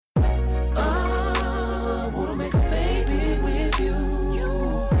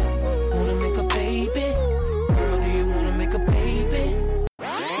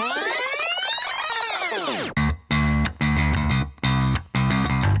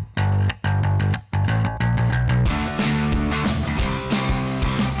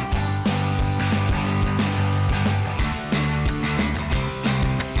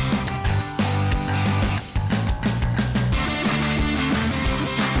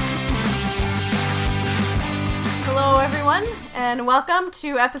everyone, and welcome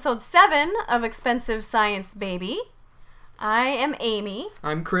to episode 7 of Expensive Science Baby. I am Amy.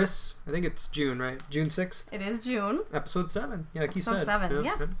 I'm Chris. I think it's June, right? June 6th? It is June. Episode 7. Yeah, like you said. Episode 7,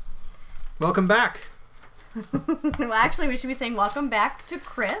 yeah. Welcome back. Well, actually, we should be saying welcome back to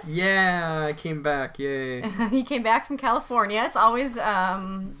Chris. Yeah, I came back. Yay. He came back from California. It's always,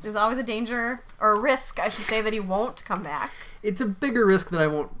 there's always a danger, or a risk, I should say, that he won't come back. It's a bigger risk that I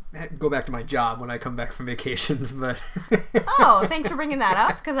won't go back to my job when I come back from vacations, but... Oh, thanks for bringing that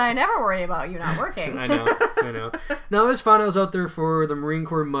up, because I never worry about you not working. I know. No, it was fun. I was out there for the Marine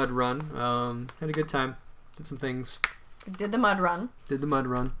Corps mud run. Had a good time. Did some things. Did the mud run. Did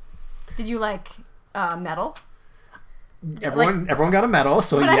you, medal? Everyone got a medal,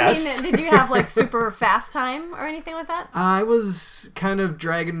 so yes. I mean, did you have, super fast time or anything like that? I was kind of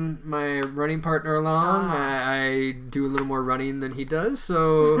dragging my running partner along. I do a little more running than he does,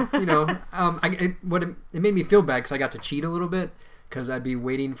 so, it made me feel bad because I got to cheat a little bit because I'd be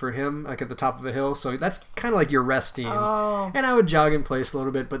waiting for him, at the top of a hill, so that's kind of like you're resting. Oh. And I would jog in place a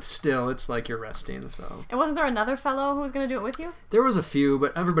little bit, but still, it's like you're resting, so. And wasn't there another fellow who was going to do it with you? There was a few,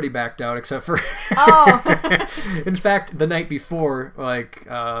 but everybody backed out except for... Oh! In fact, the night before,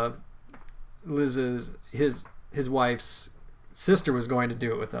 Liz's, his wife's sister was going to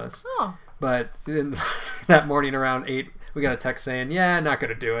do it with us. Oh. But that morning around 8, we got a text saying, yeah, not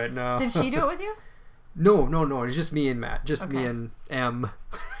going to do it, no. Did she do it with you? No. It's just me and Matt. Me and M.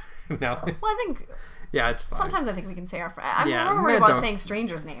 No. Well, I think... Yeah, it's fine. Sometimes I think we can say our friends. I'm never worried about saying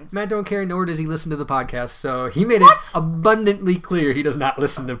strangers' names. Matt don't care, nor does he listen to the podcast, so he made it abundantly clear he does not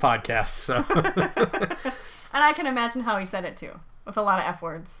listen to podcasts. So. And I can imagine how he said it, too, with a lot of F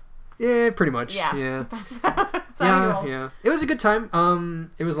words. Yeah, pretty much. Yeah. That's how you roll. Yeah. It was a good time.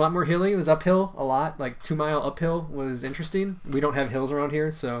 It was a lot more hilly. It was uphill a lot. 2-mile uphill was interesting. We don't have hills around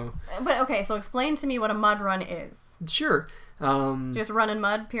here, so... But, okay, so explain to me what a mud run is. Sure. Just run in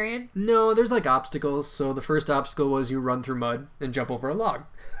mud, period? No, there's obstacles. So the first obstacle was you run through mud and jump over a log.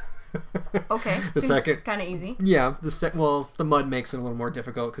 Okay. The second, kind of easy. Yeah. The mud makes it a little more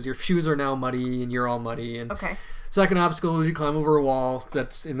difficult because your shoes are now muddy and you're all muddy. And okay. Second obstacle is you climb over a wall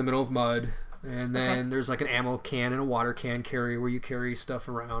that's in the middle of mud. And then there's an ammo can and a water can carry where you carry stuff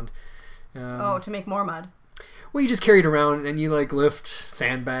around. To make more mud. Well, you just carry it around and you lift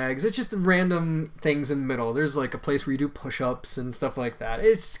sandbags. It's just random things in the middle. There's a place where you do push-ups and stuff like that.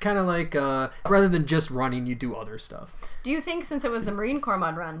 It's kind of rather than just running, you do other stuff. Do you think, since it was the Marine Corps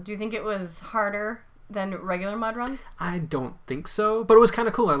mud run, do you think it was harder than regular mud runs? I don't think so, but it was kind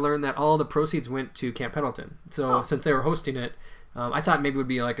of cool. I learned that all the proceeds went to Camp Pendleton. So since they were hosting it, I thought maybe it would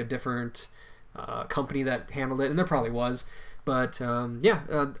be a different company that handled it, and there probably was. But all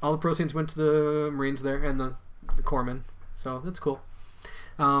the proceeds went to the Marines there and the corpsmen, so that's cool.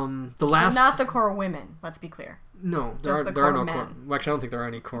 Not the Corps women, let's be clear. No, there are no Corps. Well, actually, I don't think there are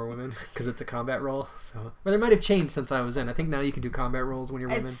any Corps women because it's a combat role. So, but it might have changed since I was in. I think now you can do combat roles when you're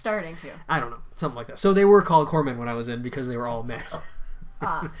women. It's starting to. I don't know, something like that. So they were called corpsmen when I was in because they were all men.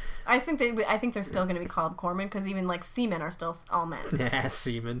 I think they're still going to be called corpsmen because even seamen are still all men. Yeah,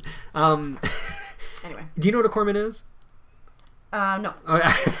 seamen. Anyway, do you know what a corpsman is? No.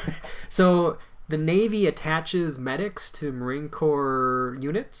 So the Navy attaches medics to Marine Corps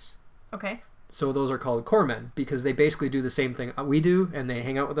units. Okay. So those are called corpsmen because they basically do the same thing we do, and they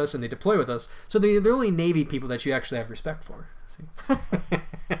hang out with us and they deploy with us. So they're the only Navy people that you actually have respect for. See?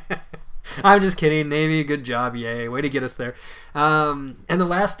 I'm just kidding. Navy, good job, yay, way to get us there. And the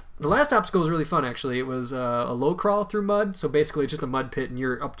last obstacle was really fun. Actually, it was a low crawl through mud. So basically, it's just a mud pit, and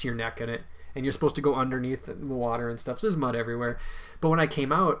you're up to your neck in it, and you're supposed to go underneath the water and stuff. So there's mud everywhere. But when I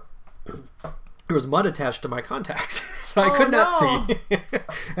came out, there was mud attached to my contacts, so I could not see.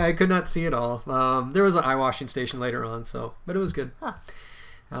 I could not see at all. There was an eye washing station later on, but it was good. Huh.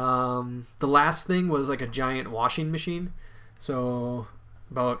 The last thing was a giant washing machine. So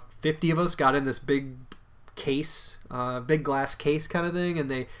about 50 of us got in this big case, big glass case kind of thing,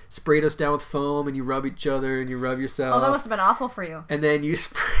 and they sprayed us down with foam, and you rub each other, and you rub yourself. Oh, that must have been awful for you. And then you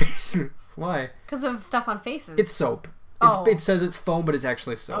spray... Why? Because of stuff on faces. It's soap. It says it's foam, but it's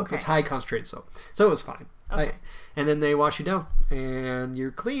actually soap. Okay. It's high concentrated soap. So it was fine. Okay. And then they wash you down, and you're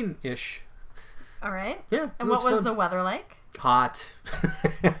clean-ish. All right. Yeah. And what was the weather like? Hot.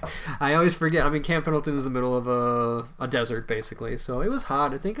 I always forget. Camp Pendleton is the middle of a desert, basically. So it was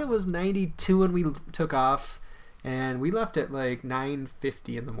hot. I think it was 92 when we took off, and we left at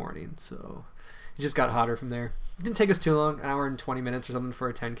 9:50 in the morning. So it just got hotter from there. It didn't take us too long, an hour and 20 minutes or something for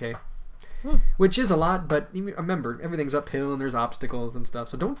a 10K. Which is a lot, but remember, everything's uphill and there's obstacles and stuff,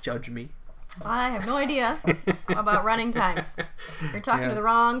 so don't judge me. I have no idea about running times. You're talking to the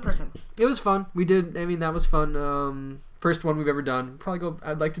wrong person. It was fun. We did, that was fun. First one we've ever done. Probably go.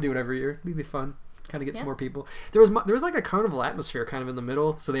 I'd like to do it every year. It'd be fun. Kind of get some more people. There was like a carnival atmosphere kind of in the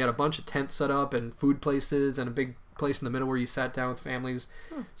middle. So they had a bunch of tents set up and food places and a big place in the middle where you sat down with families.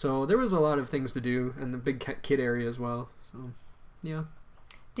 So there was a lot of things to do and the big kid area as well. So yeah.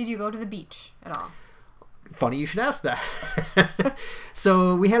 Did you go to the beach at all? Funny you should ask that.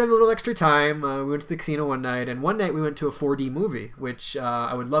 So we had a little extra time. We went to the casino one night, and one night we went to a 4D movie, which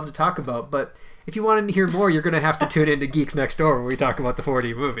I would love to talk about. But if you wanted to hear more, you're going to have to tune into Geeks Next Door where we talk about the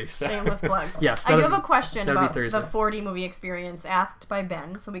 4D movie. So. Shameless plug. Yes. I do have a question about the 4D movie experience asked by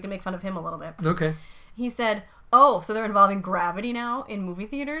Ben, so we can make fun of him a little bit. Okay. He said, "Oh, so they're involving gravity now in movie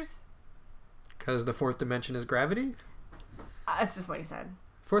theaters?" Because the fourth dimension is gravity? That's just what he said.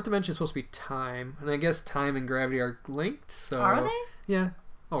 Fourth dimension is supposed to be time, and I guess time and gravity are linked. So are they? Yeah.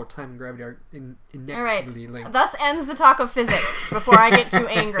 Oh, time and gravity are All inextricably right. linked. Thus ends the talk of physics before I get too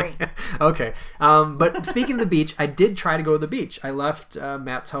angry. Okay. But speaking of the beach, I did try to go to the beach. I left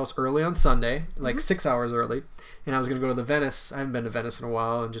Matt's house early on Sunday, like 6 hours early, and I was going to go to the Venice. I haven't been to Venice in a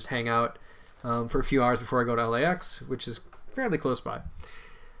while, and just hang out for a few hours before I go to LAX, which is fairly close by.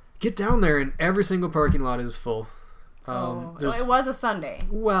 Get down there, and every single parking lot is full. It was a Sunday.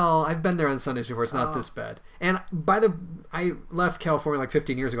 Well, I've been there on Sundays before. It's not this bad. And I left California like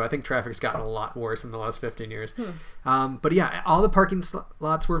 15 years ago. I think traffic's gotten a lot worse in the last 15 years. But yeah, all the parking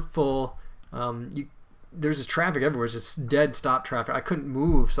lots were full. There's just traffic everywhere. It's just dead stop traffic. I couldn't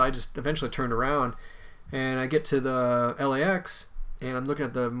move, so I just eventually turned around. And I get to the LAX, and I'm looking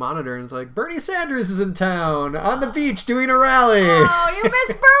at the monitor, and it's like, Bernie Sanders is in town on the beach doing a rally. Oh, you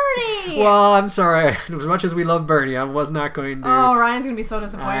miss Bernie! Well, I'm sorry. As much as we love Bernie, I was not going to. Oh, Ryan's going to be so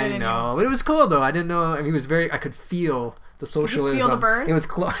disappointed in you. I know. But it was cool, though. I didn't know. I mean, he was very... I could feel the socialism. Could you feel the burn? It was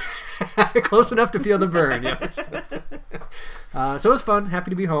close enough to feel the burn, yes. So it was fun. Happy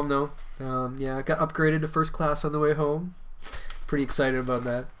to be home, though. Yeah, got upgraded to first class on the way home. Pretty excited about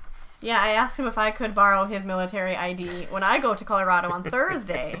that. Yeah, I asked him if I could borrow his military ID when I go to Colorado on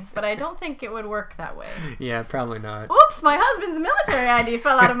Thursday, but I don't think it would work that way. Yeah, probably not. Oops, my husband's military ID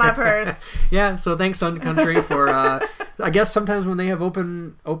fell out of my purse. Yeah, so thanks Sun Country for, I guess sometimes when they have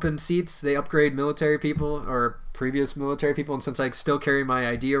open seats, they upgrade military people or previous military people, and since I still carry my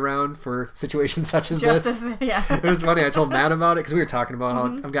ID around for situations such as this. Yeah. It was funny, I told Matt about it, because we were talking about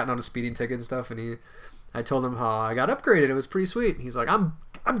how I've gotten on a speeding ticket and stuff, and I told him how I got upgraded. It was pretty sweet. He's like, I'm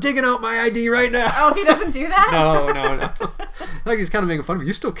digging out my ID right now. Oh, he doesn't do that? No. Like he's kind of making fun of me.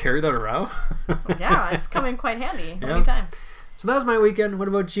 You still carry that around? Yeah, it's come in quite handy many times. So that was my weekend. What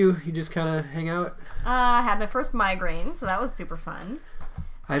about you? You just kind of hang out? I had my first migraine, so that was super fun.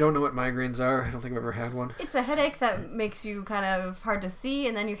 I don't know what migraines are. I don't think I've ever had one. It's a headache that makes you kind of hard to see,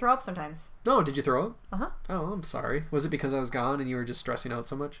 and then you throw up sometimes. No, did you throw up? Uh-huh. Oh, I'm sorry. Was it because I was gone and you were just stressing out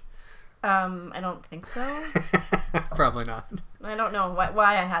so much? I don't think so. Probably not. I don't know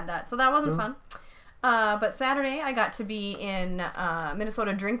why I had that. So that wasn't fun. But Saturday I got to be in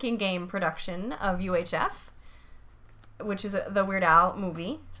Minnesota drinking game production of UHF, which is the Weird Al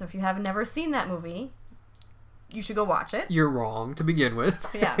movie. So if you have never seen that movie, you should go watch it. You're wrong to begin with.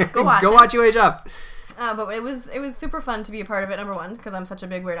 Yeah, go watch it. Go watch UHF. But it was super fun to be a part of it, number one, because I'm such a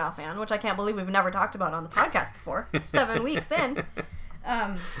big Weird Al fan, which I can't believe we've never talked about on the podcast before. 7 weeks in.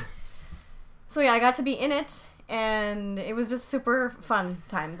 So yeah, I got to be in it, and it was just super fun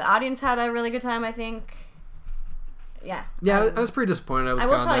time. The audience had a really good time, I think. Yeah. Yeah, I was pretty disappointed I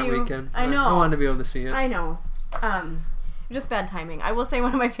was gone that weekend. I know. I wanted to be able to see it. I know. Just bad timing. I will say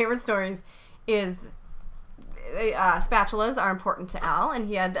one of my favorite stories is spatulas are important to Al, and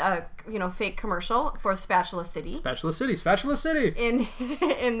he had a fake commercial for Spatula City. Spatula City.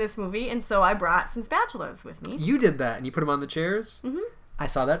 In this movie, and so I brought some spatulas with me. You did that, and you put them on the chairs? Mm-hmm. I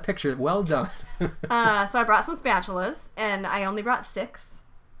saw that picture. Well done. So I brought some spatulas, and I only brought 6.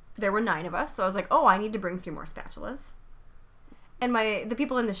 There were 9 of us, so I was like, oh, I need to bring 3 more spatulas. And the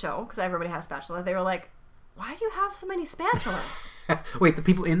people in the show, because everybody had a spatula, they were like, why do you have so many spatulas? Wait, the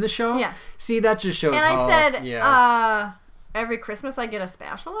people in the show? Yeah. See, that just shows and how... And I said, every Christmas I get a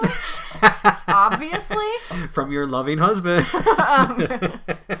spatula? Obviously. From your loving husband.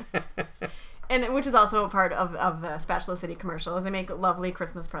 And which is also a part of the Spatula City commercial, is they make lovely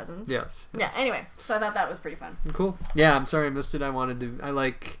Christmas presents. Yes. Yeah, anyway, so I thought that was pretty fun. Cool. Yeah, I'm sorry I missed it. I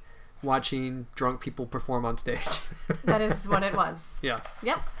like watching drunk people perform on stage. That is what it was. Yeah.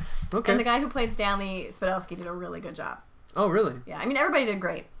 Yep. Okay. And the guy who played Stanley Spadowski did a really good job. Oh, really? Yeah, I mean, everybody did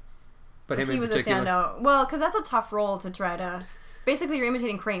great. But him he was a standout. Well, because that's a tough role to try to... Basically, you're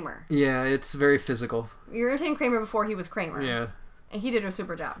imitating Kramer. Yeah, it's very physical. You're imitating Kramer before he was Kramer. Yeah. And he did a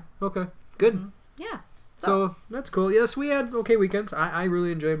super job. Okay. Good. Mm-hmm. Yeah. So that's cool. Yes, we had okay weekends. I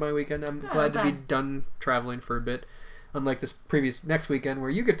really enjoyed my weekend. I'm glad to be done traveling for a bit. Unlike this previous next weekend where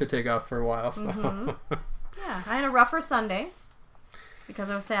you get to take off for a while. So. Mm-hmm. Yeah, I had a rougher Sunday because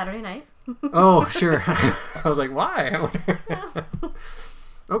it was Saturday night. Oh, sure. I was like, why?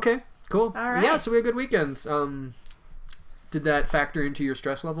 Okay, cool. All right. Yeah, so we had good weekends. Did that factor into your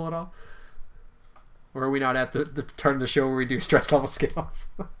stress level at all? Or are we not at the turn of the show where we do stress level scales?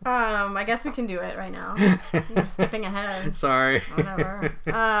 I guess we can do it right now. You're skipping ahead. Sorry. Whatever.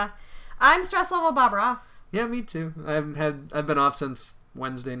 I'm stress level Bob Ross. Yeah, me too. I've been off since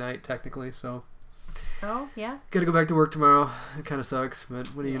Wednesday night technically, so. Oh, yeah? Gotta go back to work tomorrow. It kind of sucks, but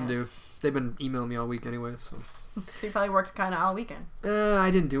what are you gonna do? They've been emailing me all week anyway, so. So you probably worked kind of all weekend. I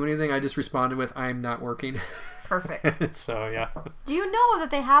didn't do anything. I just responded with, I'm not working. Perfect. So, yeah. Do you know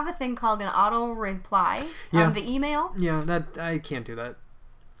that they have a thing called an auto reply on the email? Yeah, I can't do that.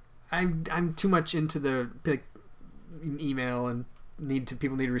 I'm too much into the email and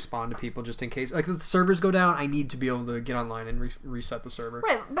people need to respond to people just in case. Like, if the servers go down, I need to be able to get online and reset the server.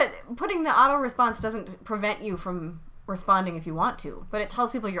 Right, but putting the auto response doesn't prevent you from responding if you want to, but it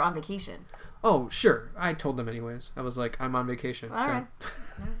tells people you're on vacation. Oh, sure. I told them anyways. I was like, I'm on vacation. All right.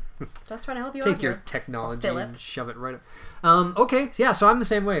 Just trying to help you out Take your here, technology Philip. and shove it right up. Okay, yeah, so I'm the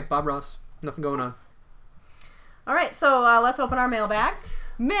same way. Bob Ross. Nothing going on. All right, so let's open our mailbag.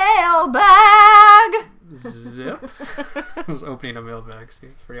 Mailbag! Zip. I was opening a mailbag. See,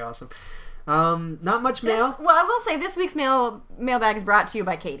 it's pretty awesome. Not much mail. Well, I will say this week's mailbag is brought to you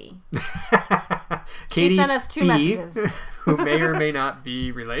by Katie. Katie she sent us 2 messages. Who may or may not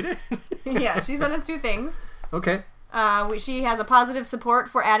be related. Yeah, she sent us 2 things. Okay. She has a positive support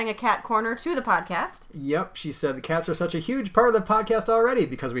for adding a cat corner to the podcast. Yep, she said the cats are such a huge part of the podcast already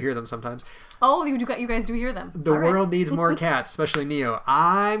because we hear them sometimes. Oh, you guys do hear them. The world needs more cats, especially Neo.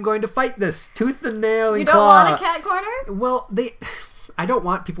 I'm going to fight this tooth and nail and You claw. don't want a cat corner? Well, I don't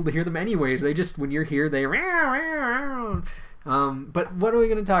want people to hear them anyways. They just, when you're here, they... But what are we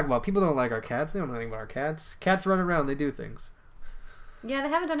going to talk about? People don't like our cats. They don't know anything about our cats. Cats run around. They do things. Yeah, they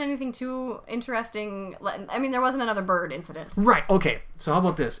haven't done anything too interesting. I mean, there wasn't another bird incident. Right. Okay. So how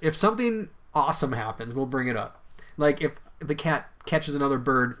about this? If something awesome happens, we'll bring it up. Like if the cat catches another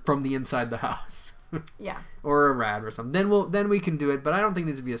bird from the inside the house. Yeah. Or a rat or something. Then we can do it. But I don't think it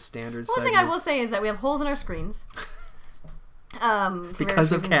needs to be a standard One thing I will say is that we have holes in our screens.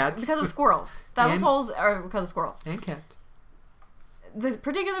 Because of cats. Because of squirrels. Those holes are because of squirrels. And cats. The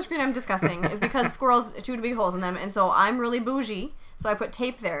particular screen I'm discussing is because squirrels chewed big holes in them, and so I'm really bougie, so I put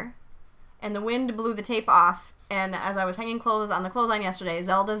tape there, and the wind blew the tape off, and as I was hanging clothes on the clothesline yesterday,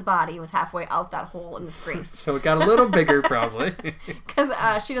 Zelda's body was halfway out that hole in the screen. So it got a little bigger, probably.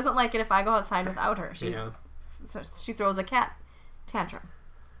 Because she doesn't like it if I go outside without her. So she throws a cat tantrum.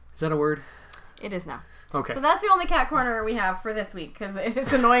 Is that a word? It is now. Okay. So that's the only cat corner we have for this week, because it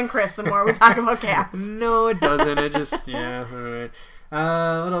is annoying Chris the more we talk about cats. No, it doesn't. It just, yeah, all right.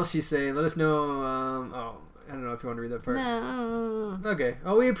 What else she saying? Let us know. I don't know if you want to read that part. No. Okay.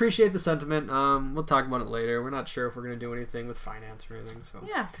 Oh, we appreciate the sentiment. We'll talk about it later. We're not sure if we're going to do anything with finance or anything. So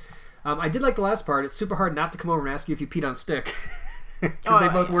Yeah. I did like the last part. It's super hard not to come over and ask you if you peed on stick. Because they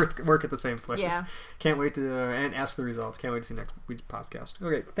both work at the same place. Yeah. Can't wait to and ask the results. Can't wait to see next week's podcast.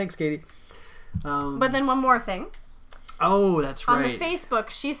 Okay. Thanks, Katie. But then one more thing. Oh, that's right. On the Facebook,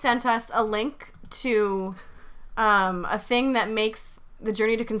 she sent us a link to a thing that makes the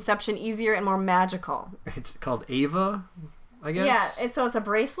journey to conception easier and more magical. It's called Ava, I guess? Yeah, so it's a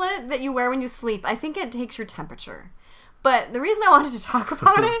bracelet that you wear when you sleep. I think it takes your temperature. But the reason I wanted to talk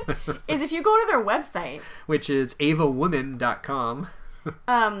about it is if you go to their website, which is avawomen.com.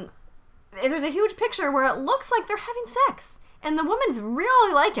 There's a huge picture where it looks like they're having sex. And the woman's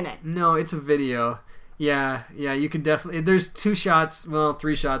really liking it. No, it's a video. Yeah, you can definitely... There's 3 shots where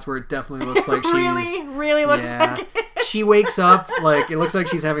it definitely looks like she's... really looks like it. She wakes up, it looks like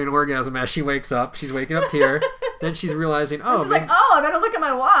she's having an orgasm as she wakes up. She's waking up here. Then she's realizing, she's like, I better look at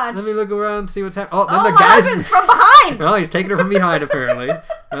my watch. Let me look around and see what's happening. Oh, then the my guy's... husband's from behind! No, he's taking her from behind, apparently.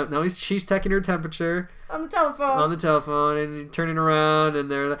 Now she's checking her temperature. On the telephone. And turning around, and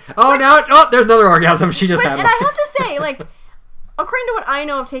they're like, there's another orgasm she just had. And I have to say, according to what I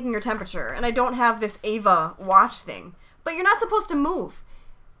know of taking your temperature, and I don't have this Ava watch thing, but you're not supposed to move.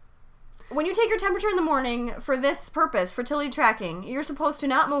 When you take your temperature in the morning for this purpose, fertility tracking, you're supposed to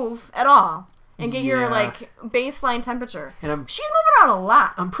not move at all and get your baseline temperature. And she's moving around a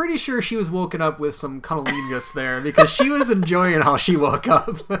lot. I'm pretty sure she was woken up with some cunnilingus there because she was enjoying how she woke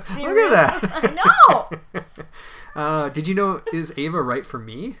up. Look at that. I know. Did you know, is Ava right for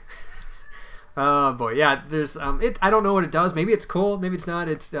me? Oh boy, yeah. There's I don't know what it does. Maybe it's cool. Maybe it's not.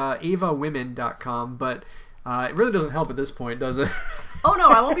 It's avawomen.com. But It really doesn't help at this point, does it? Oh no,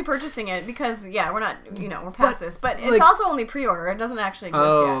 I won't be purchasing it because we're not, we're past this. But it's like, also only pre-order. It doesn't actually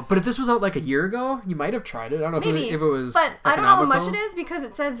exist yet. But if this was out like a year ago, you might have tried it. I don't know Maybe, if it was. But I don't know how much it is because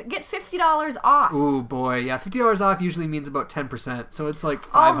it says get $50 off. Ooh boy, yeah, $50 off usually means about 10%, so it's like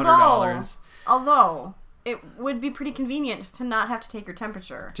 $500. Although it would be pretty convenient to not have to take your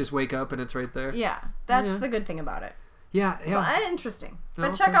temperature. Just wake up and it's right there. Yeah, that's the good thing about it. Yeah. So interesting.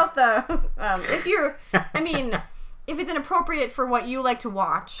 But check out the if it's inappropriate for what you like to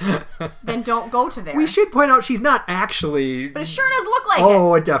watch, then don't go to there. We should point out she's not actually... But it sure does look like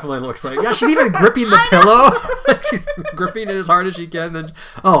it. It definitely looks like it. Yeah, she's even gripping the pillow. She's gripping it as hard as she can. And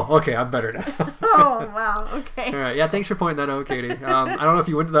okay, I'm better now. Oh, wow. Okay. All right. Yeah, thanks for pointing that out, Katie. I don't know if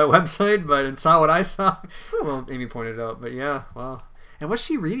you went to that website, but and saw what I saw. Well, Amy pointed it out. But yeah, wow. And what's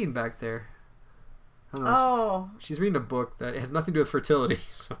she reading back there? I don't know. She's reading a book that has nothing to do with fertility.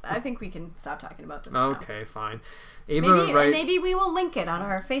 So. I think we can stop talking about this Okay, now. Fine. Maybe we will link it on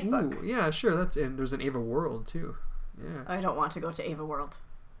our Facebook. Ooh, yeah, sure. And there's an Ava World too. Yeah. I don't want to go to Ava World.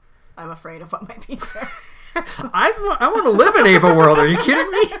 I'm afraid of what might be there. I want to live in Ava World. Are you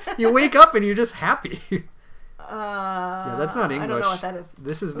kidding me? You wake up and you're just happy. Yeah, that's not English. I don't know what that is.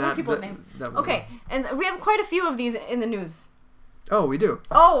 This is not people's names. Okay, and we have quite a few of these in the news. Oh, we do.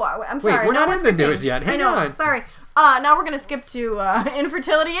 Oh, I'm sorry. Wait, we're not in the news yet. Hang on. Sorry. Now we're going to skip to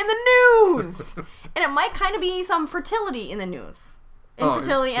infertility in the news. And it might kind of be some fertility in the news.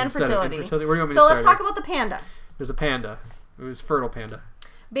 Infertility and fertility. Where do you want me to So start let's talk about the panda. There's a panda. It was fertile panda.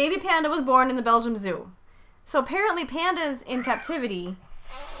 Baby panda was born in the Belgium Zoo. So apparently pandas in captivity...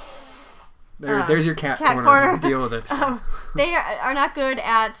 There's your cat corner. Deal with it. They are not good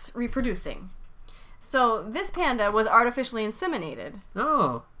at reproducing. So this panda was artificially inseminated.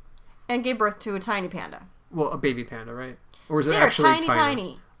 Oh. And gave birth to a tiny panda. Well, a baby panda, right? Or is it They're actually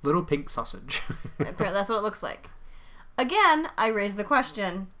tiny? Little pink sausage. That's what it looks like. Again, I raised the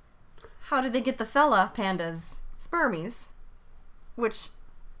question, how did they get the fella panda's spermies? Which,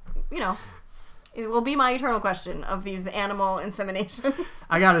 it will be my eternal question of these animal inseminations.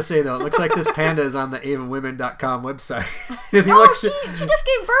 I gotta say, though, it looks like this panda is on the avawomen.com website. She just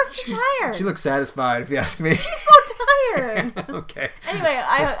gave birth. She's tired. She looks satisfied, if you ask me. She's so tired. Okay. Anyway,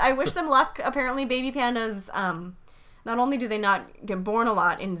 I wish them luck. Apparently, baby pandas, not only do they not get born a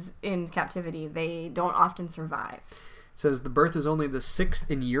lot in captivity, they don't often survive. It says the birth is only the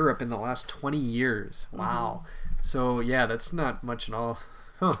 6th in Europe in the last 20 years. Wow. Mm-hmm. So, yeah, that's not much at all.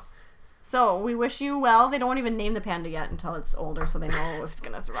 Huh. So, we wish you well. They don't even name the panda yet until it's older, so they know if it's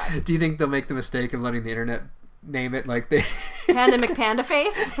going to survive. Do you think they'll make the mistake of letting the internet name it like they... Panda McPanda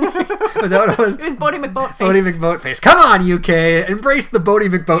Face? Was that what it was? It was Bodie McBoat Face. Bodie McBoat Face. Come on, UK! Embrace the Bodie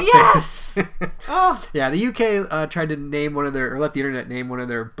McBoat Face! Oh. Yeah, the UK tried to name let the internet name one of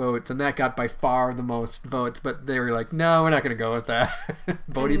their boats, and that got by far the most votes, but they were like, no, we're not going to go with that.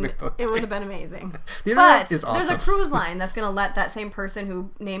 Bodie McBoat Face. It would have been amazing. The internet is awesome. There's a cruise line that's going to let that same person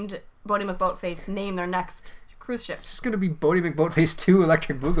who named Bodie McBoat Face name their next cruise ship. It's just going to be Bodie McBoat Face 2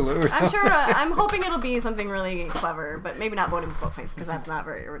 Electric Boogaloo or something. I'm sure. I'm hoping it'll be something really clever, but maybe not Bodie McBoat Face because that's not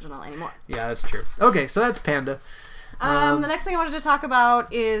very original anymore. Yeah, that's true. Okay, so that's panda. The next thing I wanted to talk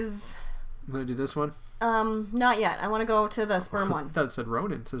about is... You want to do this one? Not yet. I want to go to the sperm one. I thought it said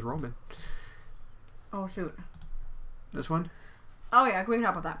Ronan. It says Roman. Oh, shoot. This one? Oh, yeah. We can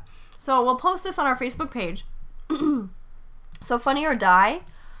talk about that. So we'll post this on our Facebook page. So Funny or Die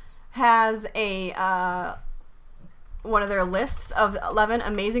has a... one of their lists of 11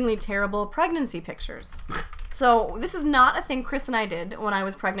 amazingly terrible pregnancy pictures. So this is not a thing Chris and I did when I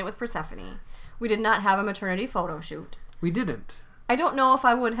was pregnant with Persephone. We did not have a maternity photo shoot. We didn't. I don't know if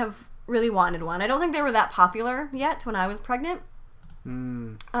I would have really wanted one. I don't think they were that popular yet when I was pregnant.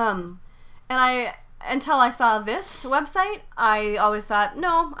 And until I saw this website, I always thought,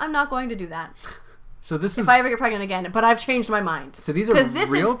 no, I'm not going to do that. So this is... If I ever get pregnant again. But I've changed my mind. So these are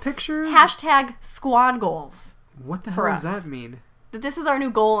real pictures? # squad goals. What the hell does that mean? That this is our new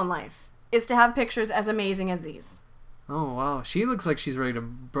goal in life, is to have pictures as amazing as these. Oh, wow. She looks like she's ready to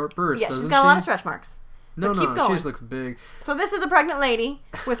burst, yeah, doesn't she? She's got a lot of stretch marks. No, keep going. She just looks big. So this is a pregnant lady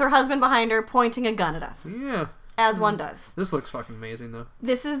with her husband behind her pointing a gun at us. Yeah. As one does. This looks fucking amazing, though.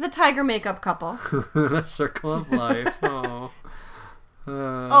 This is the tiger makeup couple. That circle of life. Oh.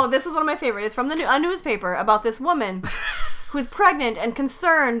 This is one of my favorites. It's from a newspaper about this woman who's pregnant and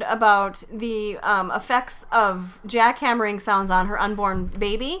concerned about the effects of jackhammering sounds on her unborn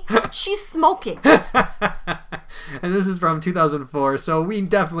baby. She's smoking. And this is from 2004, so we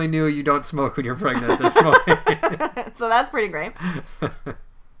definitely knew you don't smoke when you're pregnant at this point. So that's pretty great.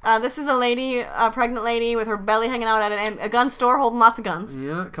 This is a pregnant lady with her belly hanging out at a gun store holding lots of guns.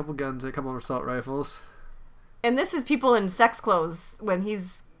 Yeah, a couple guns, a couple of assault rifles. And this is people in sex clothes when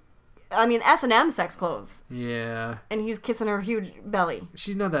he's... I mean, S&M sex clothes. Yeah. And he's kissing her huge belly.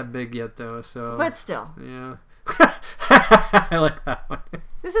 She's not that big yet, though, so... But still. Yeah. I like that one.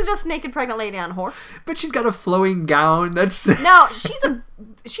 This is just naked pregnant lady on horse. But she's got a flowing gown. That's... No,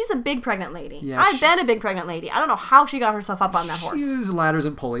 she's a big pregnant lady. Yeah, I've been a big pregnant lady. I don't know how she got herself up on that horse. She uses ladders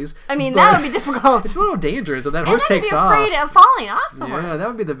and pulleys. I mean, that would be difficult. It's a little dangerous if that horse takes off. off. I'd be afraid of falling off the horse. Yeah, that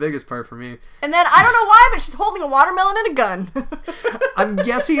would be the biggest part for me. And then, I don't know why, but she's holding a watermelon and a gun. I'm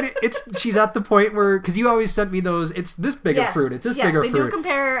guessing she's at the point where, because you always sent me those, it's this big of fruit, it's this big of fruit. Yes, they do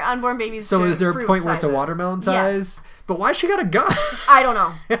compare unborn babies so to is there a point where sizes. it's a watermelon size? Yes. But why she got a gun? I don't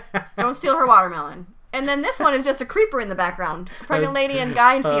know. Don't steal her watermelon. And then this one is just a creeper in the background. A pregnant lady and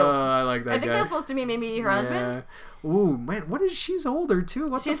guy in field. I like that I think that's supposed to be maybe her husband. Ooh, man, what is she's older too?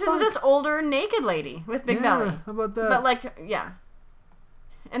 What She's the fuck? just older naked lady with big belly. How about that? But like, yeah.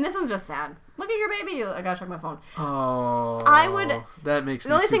 And this one's just sad. Look at your baby. I gotta check my phone. Oh, I would. That makes me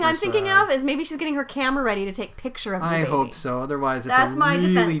the only thing I'm sad. thinking of is maybe she's getting her camera ready to take picture of the baby. I hope so. Otherwise, it's that's a my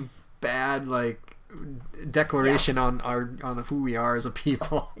really defense. Bad declaration on who we are as a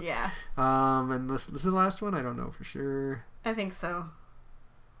people. Yeah. And this is the last one. I don't know for sure. I think so.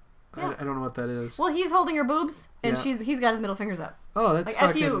 Yeah. I don't know what that is. Well, he's holding her boobs, and he's got his middle fingers up. Oh, that's like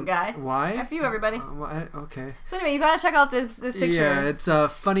fucking... F you, guy. Why? F you, everybody. Okay. So anyway, you gotta check out this picture. Yeah, it's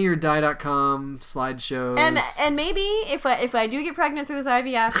funnyordie.com slideshows. And maybe if I do get pregnant through this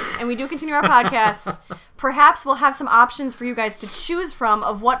IVF and we do continue our podcast, perhaps we'll have some options for you guys to choose from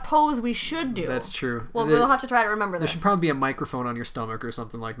of what pose we should do. That's true. Well, we'll have to try to remember this. There should probably be a microphone on your stomach or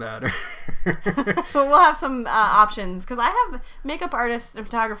something like that. But we'll have some options because I have makeup artists and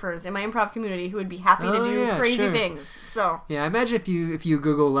photographers in my improv community who would be happy to do crazy things. So yeah, I imagine if you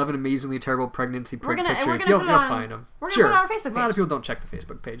Google 11 amazingly terrible pregnancy pictures, you'll find them. We're gonna put it on our Facebook page. A lot of people don't check the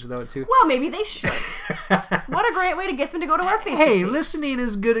Facebook page though, too. Well, maybe they should. What a great way to get them to go to our Facebook Hey, page. listening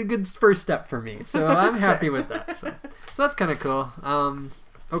is a good first step for me, so I'm happy with that. So that's kind of cool.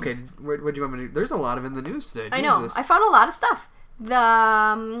 Okay, what do you want me to do? There's a lot in the news today. Jesus. I know. I found a lot of stuff.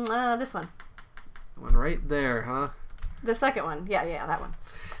 This one. One right there, huh? The second one. Yeah, that one.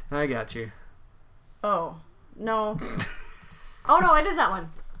 I got you. Oh, no. Oh, no, it is that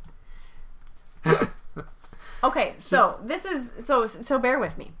one. Okay, so this is... So bear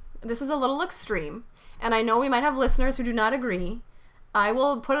with me. This is a little extreme, and I know we might have listeners who do not agree. I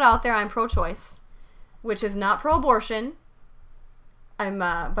will put it out there. I'm pro-choice, which is not pro-abortion.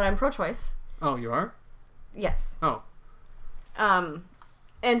 But I'm pro-choice. Oh, you are? Yes. Oh.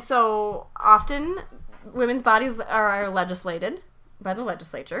 And so often women's bodies are legislated by the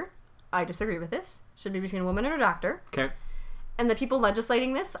legislature. I disagree with this. Should be between a woman and a doctor. Okay. And the people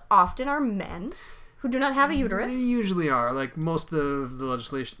legislating this often are men who do not have a uterus. They usually are. Like most of the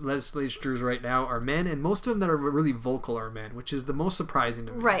legislatures right now are men, and most of them that are really vocal are men, which is the most surprising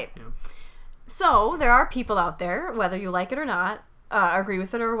to me. Right. Yeah. So there are people out there, whether you like it or not, agree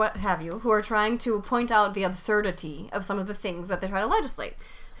with it or what have you, who are trying to point out the absurdity of some of the things that they try to legislate.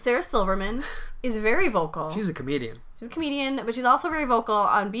 Sarah Silverman is very vocal. She's a comedian. She's a comedian, but she's also very vocal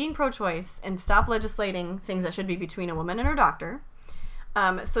on being pro-choice and stop legislating things that should be between a woman and her doctor.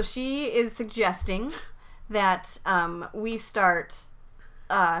 So she is suggesting that we start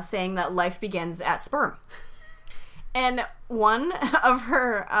saying that life begins at sperm. And one of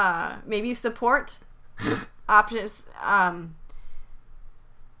her maybe support options...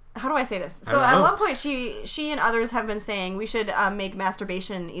 how do I say this? So at one point, she and others have been saying we should make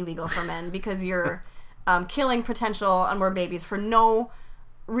masturbation illegal for men because you're killing potential unborn babies for no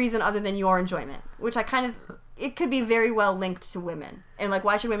reason other than your enjoyment. Which it could be very well linked to women. And like,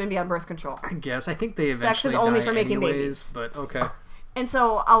 why should women be on birth control? I guess. I think they eventually Sex is only die for making anyways, babies. But okay. And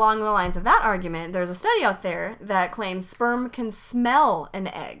so along the lines of that argument, there's a study out there that claims sperm can smell an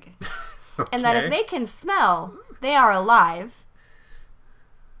egg. Okay. And that if they can smell, they are alive.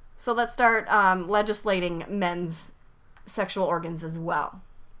 So let's start legislating men's sexual organs as well.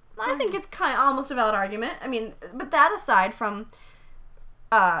 I think it's kind of almost a valid argument. I mean, but that aside from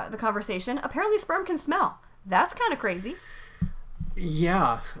the conversation, apparently sperm can smell. That's kind of crazy.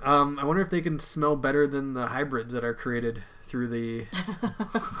 Yeah. I wonder if they can smell better than the hybrids that are created through the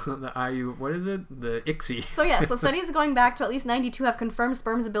IU. What is it? The ICSI. So studies going back to at least 92 have confirmed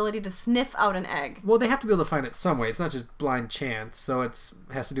sperm's ability to sniff out an egg. Well, they have to be able to find it some way. It's not just blind chance. So it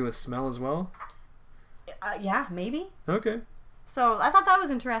has to do with smell as well? Yeah, maybe. Okay. So I thought that was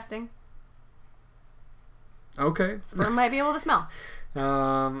interesting. Okay. Sperm might be able to smell. All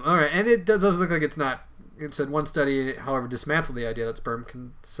right. And it does look like it's not it said one study, however, dismantled the idea that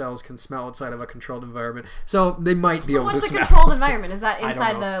cells can smell outside of a controlled environment. So they might be able to smell. What's a controlled environment? Is that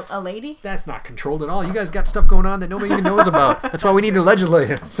inside a lady? That's not controlled at all. You guys got stuff going on that nobody even knows about. That's why we need to legislate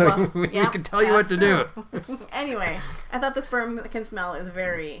it, so we can tell you what to do. Anyway, I thought the sperm can smell is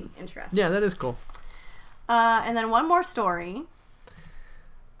very interesting. Yeah, that is cool. And then one more story.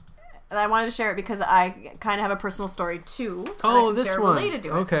 And I wanted to share it because I kind of have a personal story too. Oh, this one. Related to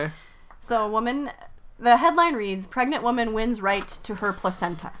it. Okay. So the headline reads, "Pregnant woman wins right to her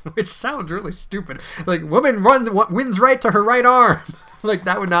placenta." Which sounds really stupid. Like, woman wins right to her right arm. Like,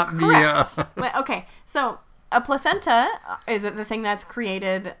 that would not be... Okay, so a placenta is the thing that's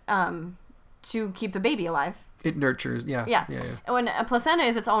created to keep the baby alive. It nurtures, yeah. When a placenta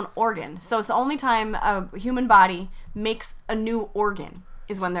is its own organ. So it's the only time a human body makes a new organ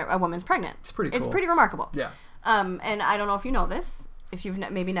is when a woman's pregnant. It's pretty cool. It's pretty remarkable. Yeah. And I don't know if you know this, if you've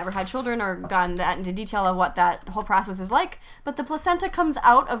maybe never had children or gone that into detail of what that whole process is like, but the placenta comes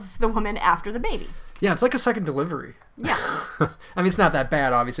out of the woman after the baby. Yeah, it's like a second delivery. Yeah. I mean, it's not that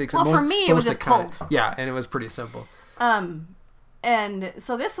bad, obviously. Well, for me, it was just pulled. Yeah, and it was pretty simple. And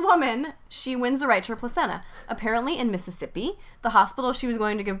so this woman, she wins the right to her placenta. Apparently in Mississippi, the hospital she was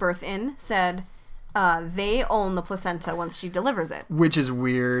going to give birth in said they own the placenta once she delivers it. Which is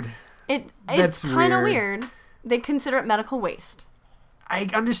weird. It's kind of weird. They consider it medical waste. I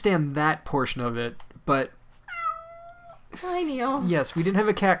understand that portion of it, but... Hi, Neil. Yes, we didn't have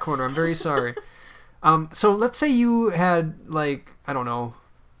a cat corner. I'm very sorry. So let's say you had, like, I don't know,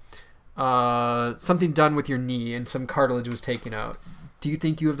 something done with your knee and some cartilage was taken out. Do you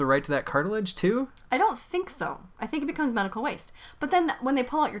think you have the right to that cartilage too? I don't think so. I think it becomes medical waste. But then when they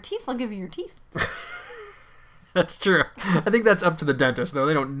pull out your teeth, they'll give you your teeth. That's true. I think that's up to the dentist, though.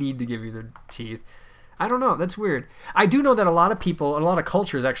 They don't need to give you the teeth. I don't know. That's weird. I do know that a lot of people, a lot of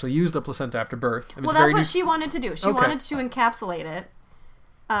cultures actually use the placenta after birth. I mean, well, that's what she wanted to do. She wanted to encapsulate it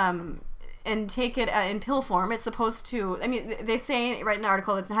and take it in pill form. It's supposed to, I mean, they say right in the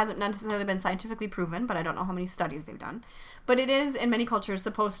article it hasn't necessarily been scientifically proven, but I don't know how many studies they've done. But it is, in many cultures,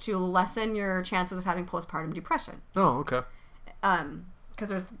 supposed to lessen your chances of having postpartum depression. Oh, okay. Because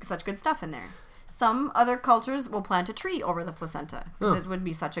there's such good stuff in there. Some other cultures will plant a tree over the placenta. Oh. It would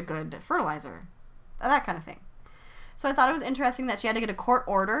be such a good fertilizer. That kind of thing. So I thought it was interesting that she had to get a court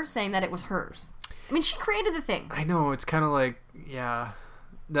order saying that it was hers. I mean, she created the thing. I know. It's kind of like, yeah.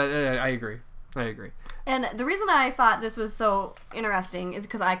 I agree. And the reason I thought this was so interesting is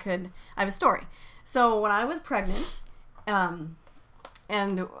because I have a story. So when I was pregnant,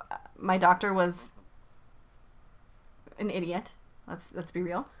 and my doctor was an idiot. Let's be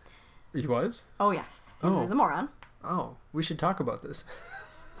real. He was? Oh, yes. He was a moron. Oh, we should talk about this.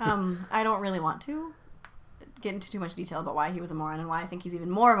 I don't really want to get into too much detail about why he was a moron and why I think he's even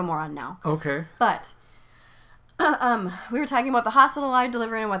more of a moron now. Okay. But we were talking about the hospitalized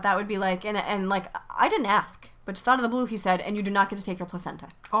delivery and what that would be like, and like I didn't ask, but just out of the blue he said, "And you do not get to take your placenta."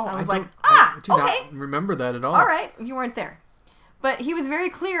 Oh, I was I do okay. not remember that at all. All right, you weren't there. But he was very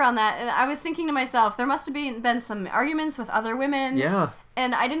clear on that, and I was thinking to myself, there must have been some arguments with other women. Yeah.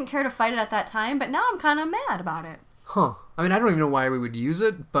 And I didn't care to fight it at that time, but now I'm kind of mad about it. Huh. I mean, I don't even know why we would use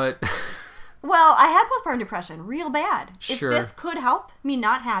it, but... Well, I had postpartum depression real bad. Sure. If this could help me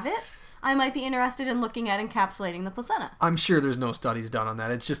not have it, I might be interested in looking at encapsulating the placenta. I'm sure there's no studies done on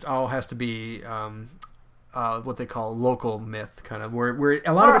that. It's just all has to be what they call local myth, kind of, where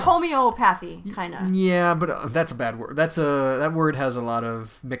a lot of homeopathy, kind of. Yeah, but that's a bad word. That word has a lot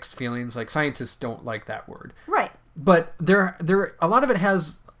of mixed feelings. Like, scientists don't like that word. Right. But a lot of it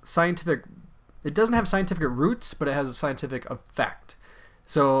has scientific. It doesn't have scientific roots, but it has a scientific effect.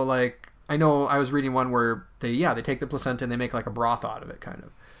 So, like, I know I was reading one where they take the placenta and they make like a broth out of it, kind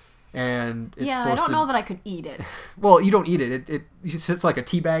of. And it's I don't know that I could eat it. Well, you don't eat it. It sits like a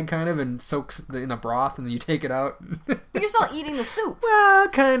tea bag, kind of, and soaks in a broth, and then you take it out. But you're still eating the soup. Well,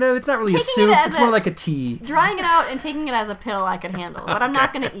 kind of. It's not really a soup. It's more like a tea. Drying it out and taking it as a pill I could handle, but I'm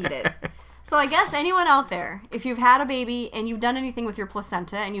not going to eat it. So I guess anyone out there, if you've had a baby and you've done anything with your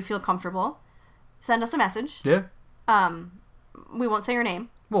placenta and you feel comfortable, send us a message. Yeah. We won't say your name.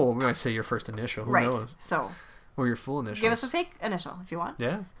 Well, we might say your first initial. Who knows? So. Or your full initial. Give us a fake initial if you want.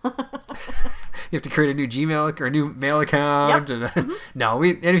 Yeah. You have to create a new Gmail or a new mail account. Yep. And no,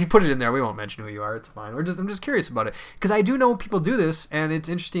 and if you put it in there, we won't mention who you are. It's fine. I'm just curious about it because I do know people do this, and it's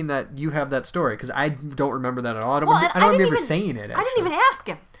interesting that you have that story because I don't remember that at all. I don't remember ever saying it. Actually. I didn't even ask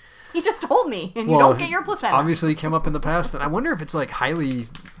him. He just told me, and you don't get your placenta. Obviously, came up in the past, and I wonder if it's like highly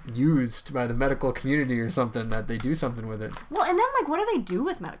used by the medical community or something that they do something with it. Well, and then like, what do they do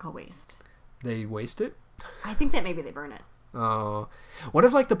with medical waste? They waste it. I think that maybe they burn it. Oh. What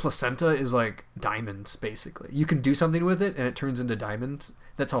if, like, the placenta is, like, diamonds, basically? You can do something with it, and it turns into diamonds.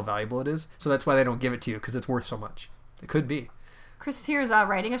 That's how valuable it is. So that's why they don't give it to you, because it's worth so much. It could be. Chris here is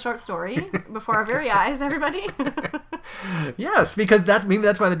writing a short story before our very eyes, everybody. Yes, because maybe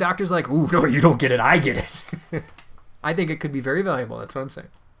that's why the doctor's like, ooh, no, you don't get it, I get it. I think it could be very valuable. That's what I'm saying.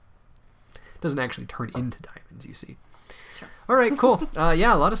 It doesn't actually turn into diamonds, you see. Sure. All right, cool.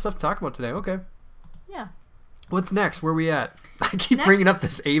 Yeah, a lot of stuff to talk about today. Okay. Yeah. What's next? Where are we at? I keep bringing up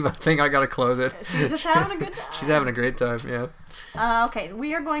this Ava thing. I got to close it. She's just having a good time. She's having a great time, yeah. Okay,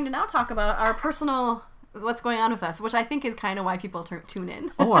 we are going to now talk about our personal... what's going on with us, which I think is kind of why people tune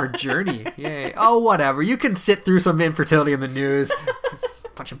in. Oh, our journey. Yay. Oh, whatever. You can sit through some infertility in the news.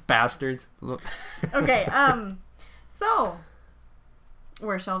 Bunch of bastards. Okay, so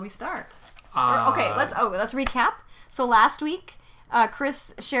where shall we start? Okay, let's recap. So last week,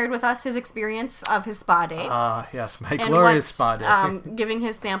 Chris shared with us his experience of his spa day. Yes, my glorious spa day. Giving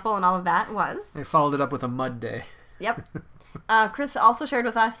his sample and all of that was. I followed it up with a mud day. Yep. Chris also shared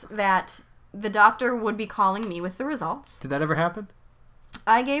with us that the doctor would be calling me with the results. Did that ever happen?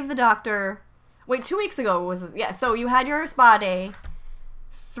 I gave the doctor... Wait, 2 weeks ago was... Yeah, so you had your spa day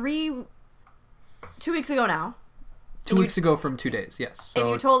 2 weeks ago now. 2 weeks ago from 2 days, yes. So and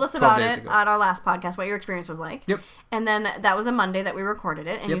you told us about it on our last podcast, what your experience was like. Yep. And then that was a Monday that we recorded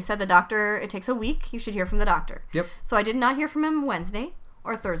it, and Yep. you said the doctor, it takes a week, you should hear from the doctor. Yep. So I did not hear from him Wednesday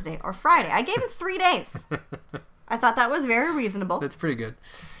or Thursday or Friday. I gave him 3 days. I thought that was very reasonable. That's pretty good.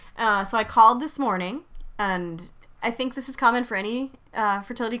 So I called this morning, and I think this is common for any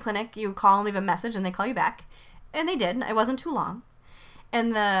fertility clinic. You call and leave a message, and they call you back. And they did. It wasn't too long.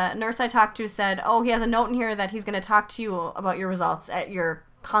 And the nurse I talked to said, oh, he has a note in here that he's going to talk to you about your results at your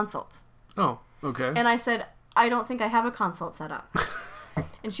consult. Oh, okay. And I said, I don't think I have a consult set up.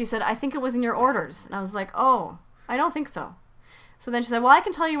 And she said, I think it was in your orders. And I was like, oh, I don't think so. So then she said, well, I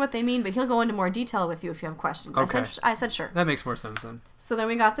can tell you what they mean, but he'll go into more detail with you if you have questions. Okay. I said, sure. That makes more sense then. So then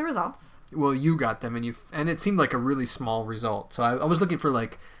we got the results. Well, you got them, and it seemed like a really small result. So I was looking for,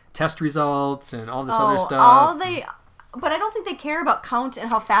 like, test results and all this other stuff. But I don't think they care about count and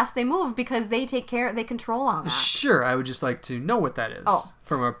how fast they move because they control all that. Sure, I would just like to know what that is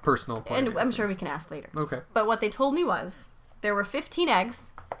from a personal point of view. And I'm sure we can ask later. Okay. But what they told me was there were 15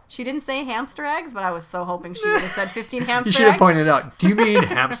 eggs. She didn't say hamster eggs, but I was so hoping she would have said 15 hamster eggs. You should have pointed out, do you mean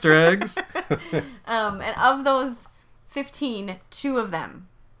hamster eggs? And of those 15, 2 of them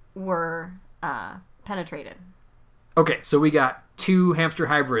were penetrated. Okay, so we got 2 hamster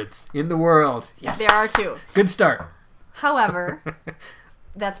hybrids in the world. Yes. There are 2. Good start. However,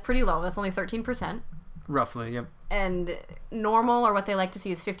 that's pretty low. That's only 13%. Roughly, yep. And normal, or what they like to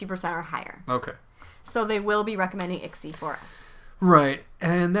see, is 50% or higher. Okay. So they will be recommending ICSI for us. Right.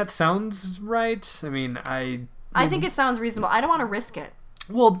 And that sounds right. I mean, I think it sounds reasonable. I don't want to risk it.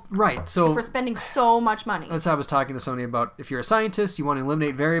 Well, right. So if we're spending so much money. That's how I was talking to somebody about. If you're a scientist, you want to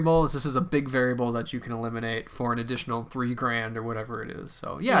eliminate variables. This is a big variable that you can eliminate for an additional $3,000 or whatever it is.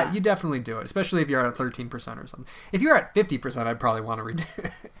 So yeah, you definitely do it, especially if you're at 13% or something. If you're at 50%, I'd probably want to redo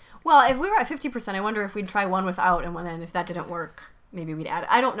it. Well, if we were at 50%, I wonder if we'd try one without, and then if that didn't work, maybe we'd add it.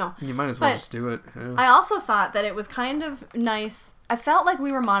 I don't know. You might as well just do it. Yeah. I also thought that it was kind of nice. I felt like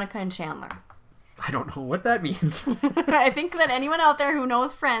we were Monica and Chandler. I don't know what that means. I think that anyone out there who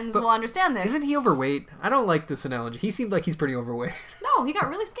knows Friends will understand this. Isn't he overweight? I don't like this analogy. He seemed like he's pretty overweight. No, he got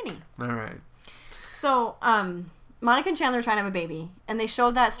really skinny. All right. So, Monica and Chandler are trying to have a baby, and they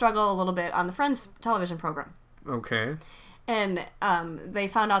showed that struggle a little bit on the Friends television program. Okay. And they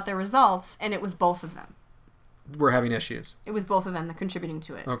found out their results, and it was both of them. We're having issues. It was both of them that contributing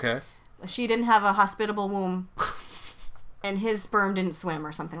to it. Okay. She didn't have a hospitable womb, and his sperm didn't swim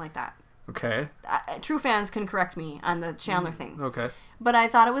or something like that. Okay. True fans can correct me on the Chandler thing. Okay. But I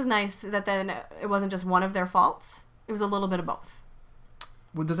thought it was nice that then it wasn't just one of their faults. It was a little bit of both.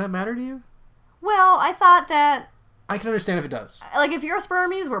 Well, does that matter to you? Well, I thought that... I can understand if it does. Like, if your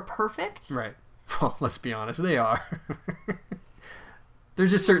spermies were perfect... Right. Well, let's be honest. They are.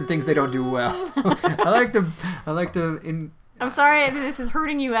 There's just certain things they don't do well. I like to... I'm sorry this is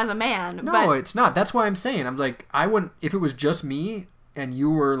hurting you as a man. No, it's not. That's why I'm saying. I'm like, I wouldn't... If it was just me... and you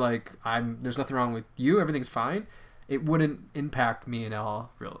were like, there's nothing wrong with you, everything's fine, it wouldn't impact me at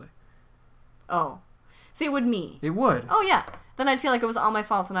all, really. Oh. See, it would me. It would. Oh, yeah. Then I'd feel like it was all my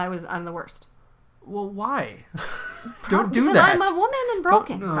fault and I'm the worst. Well, why? Don't do that. Because I'm a woman and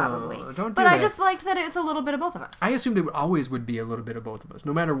broken, probably. Don't do that. But I just liked that it's a little bit of both of us. I assumed it always would be a little bit of both of us,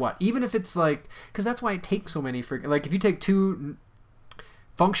 no matter what. Even if it's like, because that's why it takes so many like, if you take 2...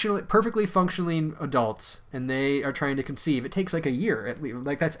 perfectly functioning adults and they are trying to conceive, it takes like a year at least.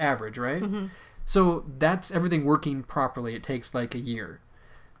 Like, that's average, right? Mm-hmm. So that's everything working properly. It takes like a year.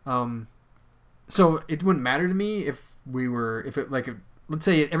 So it wouldn't matter to me let's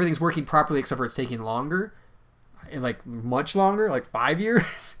say everything's working properly except for it's taking longer, like much longer, like 5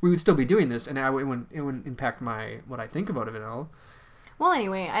 years, we would still be doing this, and it wouldn't impact what I think about it at all. Well,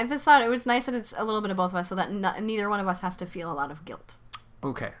 anyway, I just thought it was nice that it's a little bit of both of us so that neither one of us has to feel a lot of guilt.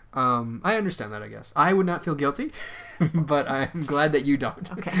 Okay. I understand that, I guess. I would not feel guilty, but I'm glad that you don't.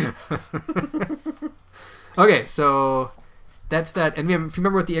 Okay. Okay, so that's that. And if you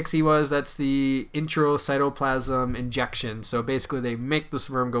remember what the XE was, that's the intracytoplasm injection. So basically they make the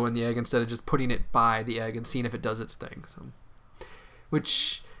sperm go in the egg instead of just putting it by the egg and seeing if it does its thing. So,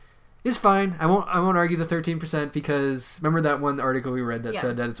 which is fine. I won't argue the 13% because remember that one article we read that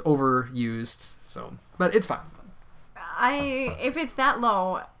said that it's overused. So, but it's fine. If it's that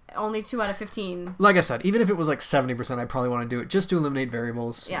low, only 2 out of 15. Like I said, even if it was like 70%, I'd probably want to do it just to eliminate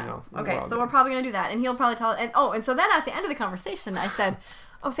variables. Yeah. Okay, so we're probably going to do that. And he'll probably tell... And so then at the end of the conversation, I said,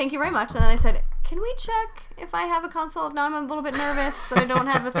 oh, thank you very much. And then I said, can we check if I have a consult? Now I'm a little bit nervous that I don't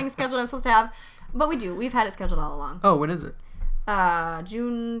have the thing scheduled I'm supposed to have. But we do. We've had it scheduled all along. Oh, when is it?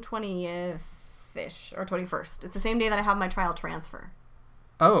 June 20th-ish or 21st. It's the same day that I have my trial transfer.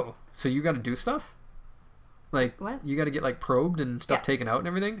 Oh, so you got to do stuff? Like, what? You got to get, like, probed and stuff taken out and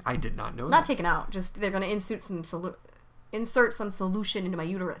everything? I did not know that. Not taken out. Just they're going to insert some solution into my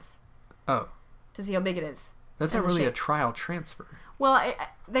uterus. Oh. To see how big it is. That's not really a trial transfer. Well,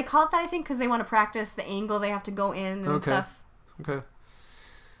 they call it that, I think, because they want to practice the angle they have to go in and stuff. Okay.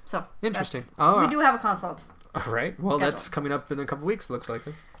 So. Interesting. We do have a consult. All right. Well, that's coming up in a couple weeks, looks like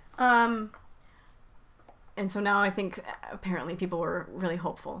it. And so now I think apparently people were really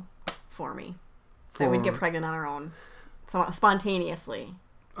hopeful for me. That we'd get pregnant on our own. Spontaneously.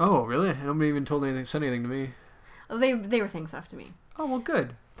 Oh, really? Nobody even said anything to me. They were saying stuff to me. Oh, well,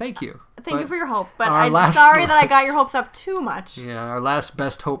 good. Thank you. Thank you for your hope. But I'm sorry that I got your hopes up too much. Yeah, our last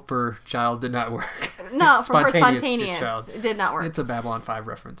best hope for child did not work. No, for spontaneous. It did not work. It's a Babylon 5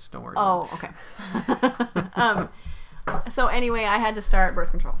 reference. Don't worry. Oh, okay. So anyway, I had to start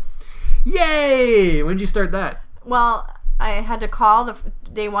birth control. Yay! When did you start that? Well, I had to call the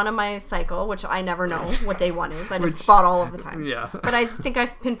day 1 of my cycle, which I never know what day 1 is. I just spot all of the time. Yeah. But I think I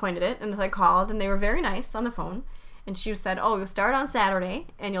pinpointed it, and so I called, and they were very nice on the phone. And she said, oh, you'll start on Saturday,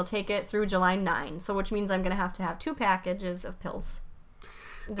 and you'll take it through July 9. So which means I'm going to have 2 packages of pills.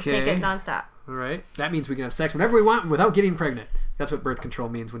 Just take it nonstop. All right. That means we can have sex whenever we want without getting pregnant. That's what birth control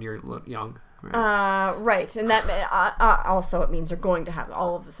means when you're young. Right. Right. And that also it means you're going to have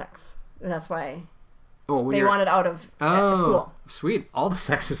all of the sex. And that's why they want it out of school. Sweet. All the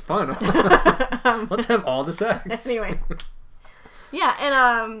sex is fun. Let's have all the sex. Anyway. Yeah,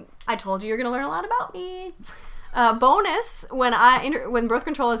 and I told you're going to learn a lot about me. Bonus, when birth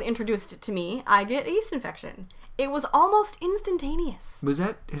control is introduced to me, I get a yeast infection. It was almost instantaneous. Has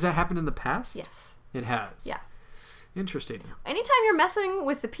that happened in the past? Yes. It has? Yeah. Interesting. Anytime you're messing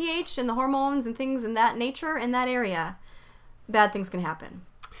with the pH and the hormones and things in that nature, in that area, bad things can happen.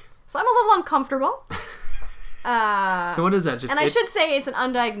 So I'm a little uncomfortable. So what is that? I should say it's an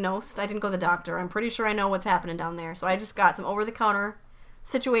undiagnosed. I didn't go to the doctor. I'm pretty sure I know what's happening down there. So I just got some over-the-counter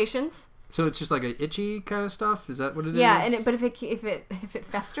situations. So it's just like a itchy kind of stuff? Is that what it is? Yeah, but if it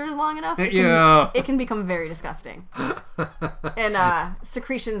festers long enough, it can become very disgusting. And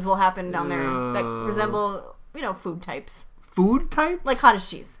secretions will happen down there that resemble, food types. Food types? Like cottage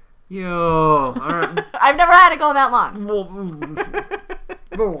cheese. All right. I've never had it go that long.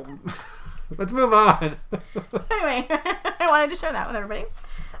 Let's move on. Anyway, I wanted to share that with everybody.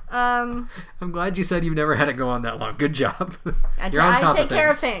 I'm glad you said you've never had it go on that long. Good job. You're on top of things. I take care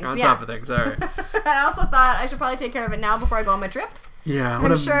of things. You're on top of things. All right. I also thought I should probably take care of it now before I go on my trip. Yeah.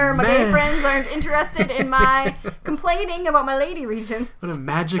 I'm sure my gay friends aren't interested in my complaining about my lady region. What a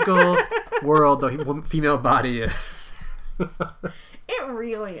magical world the female body is. It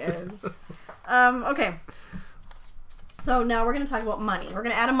really is. Okay. So now we're going to talk about money. We're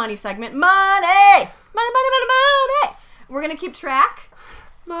going to add a money segment. Money! Money! We're going to keep track.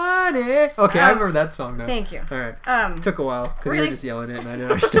 Money! Okay, I remember that song now. Thank you. All right. Took a while because you were just yelling it and I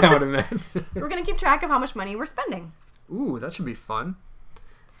didn't understand what it meant. We're going to keep track of how much money we're spending. Ooh, that should be fun.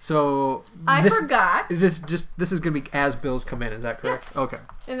 So I forgot. This is going to be as bills come in. Is that correct? Yeah. Okay.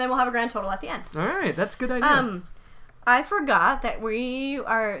 And then we'll have a grand total at the end. All right, that's a good idea. I forgot that we've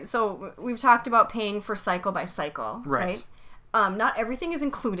talked about paying for cycle by cycle, right? Not everything is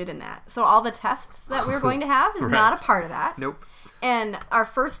included in that. So all the tests that we're going to have is not a part of that. Nope. And our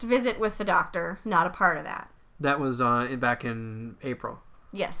first visit with the doctor, not a part of that. That was back in April.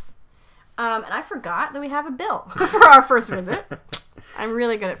 Yes. And I forgot that we have a bill for our first visit. I'm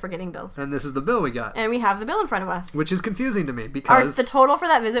really good at forgetting bills. And this is the bill we got. And we have the bill in front of us. Which is confusing to me because... The total for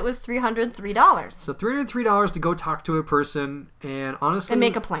that visit was $303. So $303 to go talk to a person and honestly... And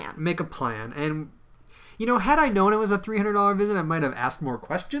make a plan. Make a plan. And, you know, had I known it was a $300 visit, I might have asked more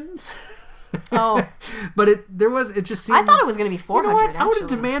questions. Oh. But it just seemed... I thought it was going to be $400, You know what? actually. I would have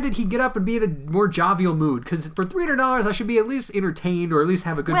demanded he get up and be in a more jovial mood. Because for $300, I should be at least entertained or at least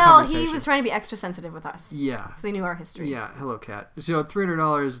have a good conversation. Well, he was trying to be extra sensitive with us. Yeah. Because he knew our history. Yeah. Hello, cat. So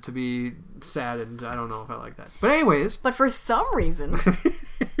 $300 to be sad, and I don't know if I like that. But anyways. But for some reason,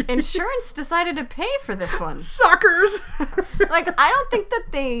 insurance decided to pay for this one. Suckers! Like, I don't think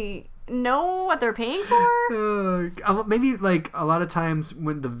that they know what they're paying for. Maybe like a lot of times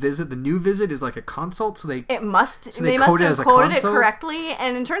when the new visit is like a consult, so they must have coded it correctly,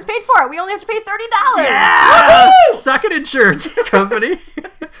 and insurance paid for it. We only have to pay $30. Yeah, suck it, insurance company.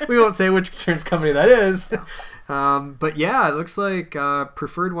 We won't say which insurance company that is. But yeah, it looks like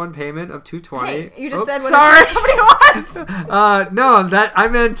preferred one payment of $220. Hey, you just said what insurance company it was. No, that I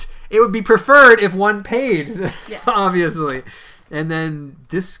meant it would be preferred if one paid. Yes. Obviously. And then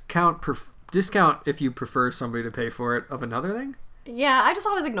discount if you prefer somebody to pay for it of another thing? Yeah, I just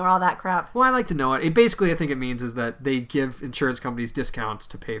always ignore all that crap. Well, I like to know it. Basically, I think it means is that they give insurance companies discounts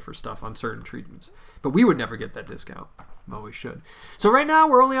to pay for stuff on certain treatments. But we would never get that discount. Well, we should. So right now,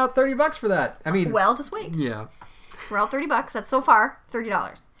 we're only out $30 for that. I mean... Well, just wait. Yeah. We're out $30. That's so far $30.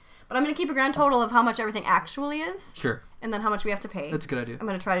 But I'm going to keep a grand total of how much everything actually is. Sure. And then how much we have to pay. That's a good idea. I'm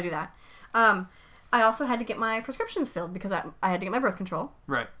going to try to do that. I also had to get my prescriptions filled because I had to get my birth control.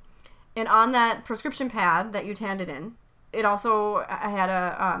 Right. And on that prescription pad that you'd handed in, it also, I had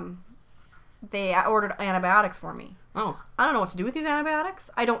they ordered antibiotics for me. Oh. I don't know what to do with these antibiotics.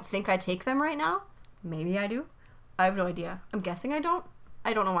 I don't think I take them right now. Maybe I do. I have no idea. I'm guessing I don't.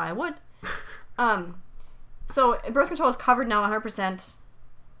 I don't know why I would. So birth control is covered now 100%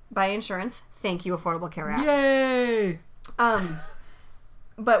 by insurance. Thank you, Affordable Care Act. Yay!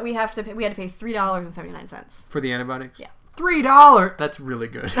 But we had to pay $3.79 for the antibiotics. Yeah, $3. That's really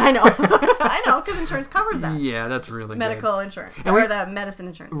good. I know, I know, because insurance covers that. Yeah, that's really medical good. Insurance or that medicine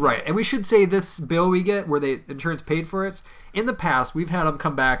insurance. Right, and we should say this bill we get where the insurance paid for it. In the past, we've had them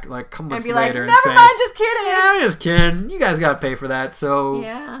come back like a couple months later and say, "Never mind, just kidding." Yeah, I'm just kidding. You guys got to pay for that. So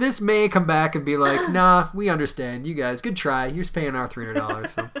this may come back and be like, "Nah, we understand. You guys, good try. You're just paying our $300."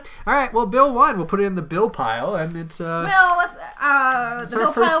 So, all right, well, bill 1, we'll put it in the bill pile, and it's well, let's the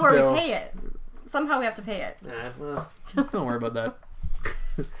bill pile where we pay it. Somehow we have to pay it. Well, don't worry about that.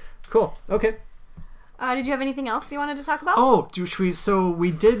 Cool. Okay. Did you have anything else you wanted to talk about? Oh, so we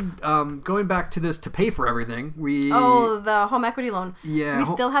did, going back to this to pay for everything, the home equity loan. Yeah. We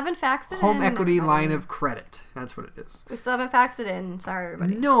still haven't faxed it in. Home equity line of credit. That's what it is. We still haven't faxed it in. Sorry,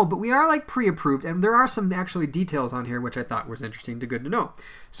 everybody. No, but we are like pre-approved, and there are some actually details on here which I thought was interesting to good to know.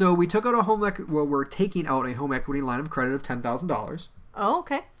 So we took out we're taking out a home equity line of credit of $10,000. Oh,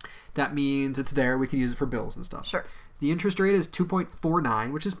 okay. That means it's there. We can use it for bills and stuff. Sure. The interest rate is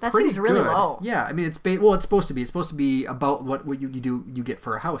 2.49, which is pretty good. That seems really low. Yeah, I mean it's supposed to be. It's supposed to be about what you get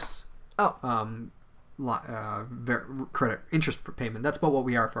for a house. Oh. Credit interest payment. That's about what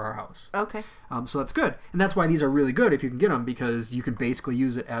we are for our house. Okay. So that's good, and that's why these are really good if you can get them, because you can basically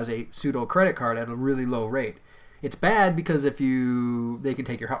use it as a pseudo credit card at a really low rate. It's bad because they can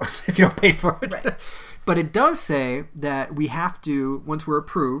take your house if you don't pay for it. Right. But it does say that we have to, once we're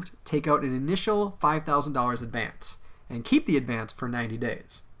approved, take out an initial $5,000 advance and keep the advance for 90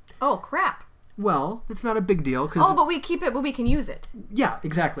 days. Oh, crap. Well, it's not a big deal. But we keep it, but we can use it. Yeah,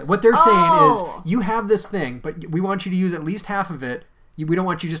 exactly. What they're saying is, you have this thing, but we want you to use at least half of it. We don't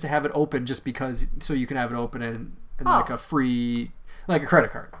want you just to have it open just because, so you can have it open and like a free, like a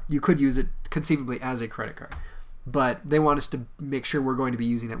credit card. You could use it conceivably as a credit card. But they want us to make sure we're going to be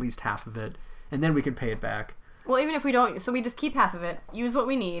using at least half of it, and then we can pay it back. Well, even if we don't, so we just keep half of it, use what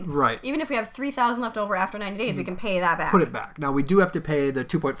we need. Right. Even if we have $3,000 left over after 90 days, we can pay that back. Put it back. Now, we do have to pay the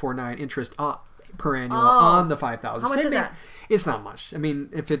 2.49 interest per annual on the $5,000. How much is that? It's not much. I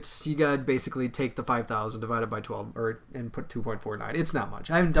mean, if you got to basically take the $5,000 divided by 12 and put 2.49. It's not much.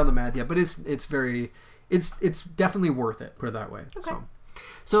 I haven't done the math yet, but it's definitely worth it, put it that way. Okay.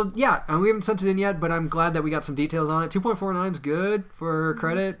 So yeah, we haven't sent it in yet, but I'm glad that we got some details on it. 2.49 is good for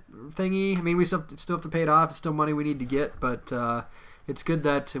credit thingy. I mean, we still have to pay it off. It's still money we need to get, but it's good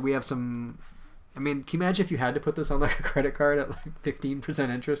that we have some. I mean, can you imagine if you had to put this on like a credit card at like 15%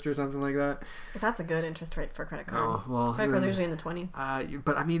 interest or something like that? That's a good interest rate for a credit card. Oh, well, credit cards are usually in the 20s.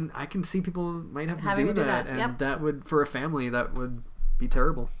 But I mean, I can see people might have to do that, and that would, for a family, that would be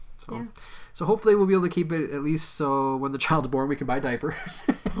terrible. So. Yeah. So hopefully we'll be able to keep it at least so when the child's born we can buy diapers.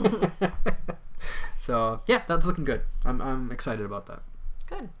 So yeah, that's looking good. I'm excited about that.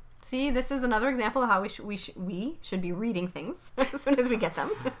 Good. See, this is another example of how we should be reading things as soon as we get them.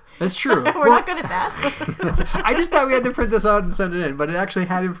 That's true. We're not good at that. I just thought we had to print this out and send it in, but it actually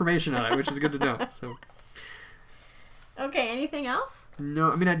had information on it, which is good to know. So. Okay, anything else?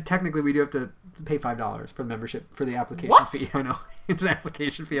 No, I mean, technically we do have to pay $5 for the membership, for the application fee. I know. It's an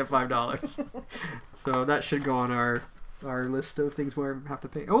application fee of $5. So that should go on our list of things we have to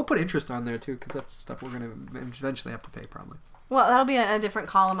pay. Oh, we'll put interest on there too, because that's stuff we're going to eventually have to pay probably. Well, that'll be a different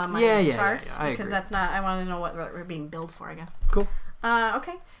column on my chart. Yeah, because that's not, I want to know what we're being billed for, I guess. Cool.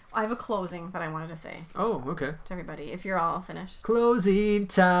 Okay. I have a closing that I wanted to say. Oh, okay. To everybody, if you're all finished. Closing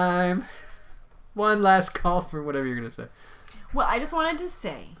time. One last call for whatever you're going to say. Well, I just wanted to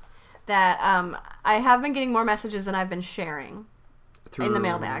say that I have been getting more messages than I've been sharing in the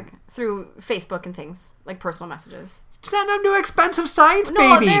mailbag through Facebook and things, like personal messages. Send them to Expensive Science,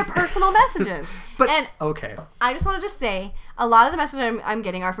 baby! No, they're personal messages. Okay. I just wanted to say, a lot of the messages I'm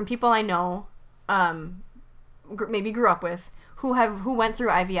getting are from people I know, maybe grew up with, who went through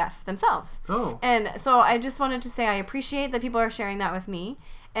IVF themselves. Oh. And so I just wanted to say I appreciate that people are sharing that with me.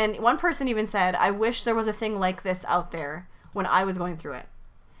 And one person even said, I wish there was a thing like this out there when I was going through it.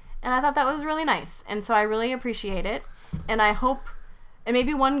 And I thought that was really nice. And so I really appreciate it. And I hope, and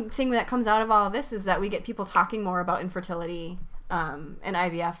maybe one thing that comes out of all of this is that we get people talking more about infertility and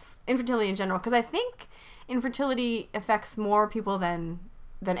IVF, infertility in general. Because I think infertility affects more people than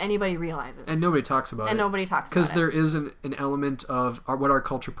anybody realizes. And nobody talks about it. And nobody talks about it. Because there is an element of what our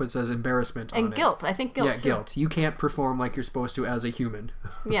culture puts as embarrassment on it. And guilt. I think guilt, too. Yeah, guilt. You can't perform like you're supposed to as a human.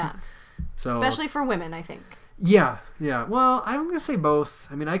 Yeah. So especially for women, I think. Yeah. Well, I'm going to say both.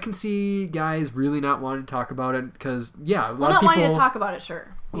 I mean, I can see guys really not wanting to talk about it because, a lot of people... not wanting to talk about it,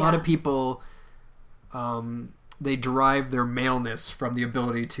 sure. A lot of people, they derive their maleness from the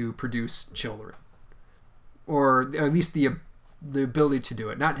ability to produce children. Or at least the ability to do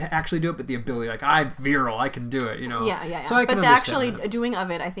it. Not to actually do it, but the ability. Like, I'm virile, I can do it, Yeah. So I can but the actually doing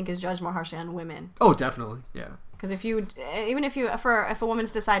of it, I think, is judged more harshly on women. Oh, definitely, yeah. Because if a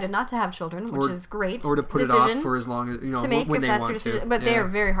woman's decided not to have children, which is great, or to put it off for as long as to make when if they that's want your decision, to, but they are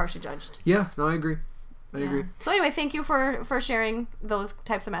very harshly judged. Yeah, no, I agree. I agree. So anyway, thank you for sharing those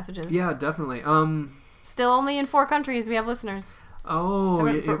types of messages. Yeah, definitely. Still only in 4 countries we have listeners. Oh,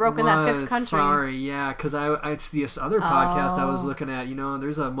 it broken was. That 5th country. Sorry, yeah, because it's this other podcast I was looking at.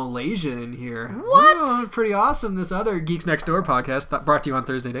 There's a Malaysia in here. What? Oh, pretty awesome. This other Geeks Next Door podcast brought to you on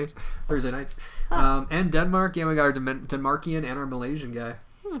Thursday nights. And Denmark. Yeah, we got our Denmarkian and our Malaysian guy.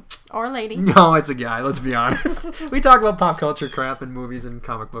 Or lady. No, it's a guy. Let's be honest. We talk about pop culture crap and movies and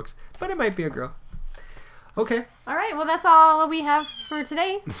comic books, but it might be a girl. Okay. All right. Well, that's all we have for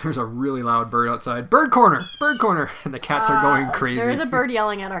today. There's a really loud bird outside. Bird corner. And the cats are going crazy. There is a bird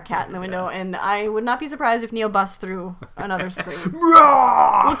yelling at our cat in the window, and I would not be surprised if Neil busts through another scream.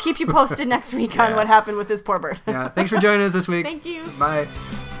 We'll keep you posted next week on what happened with this poor bird. Yeah. Thanks for joining us this week. Thank you. Bye.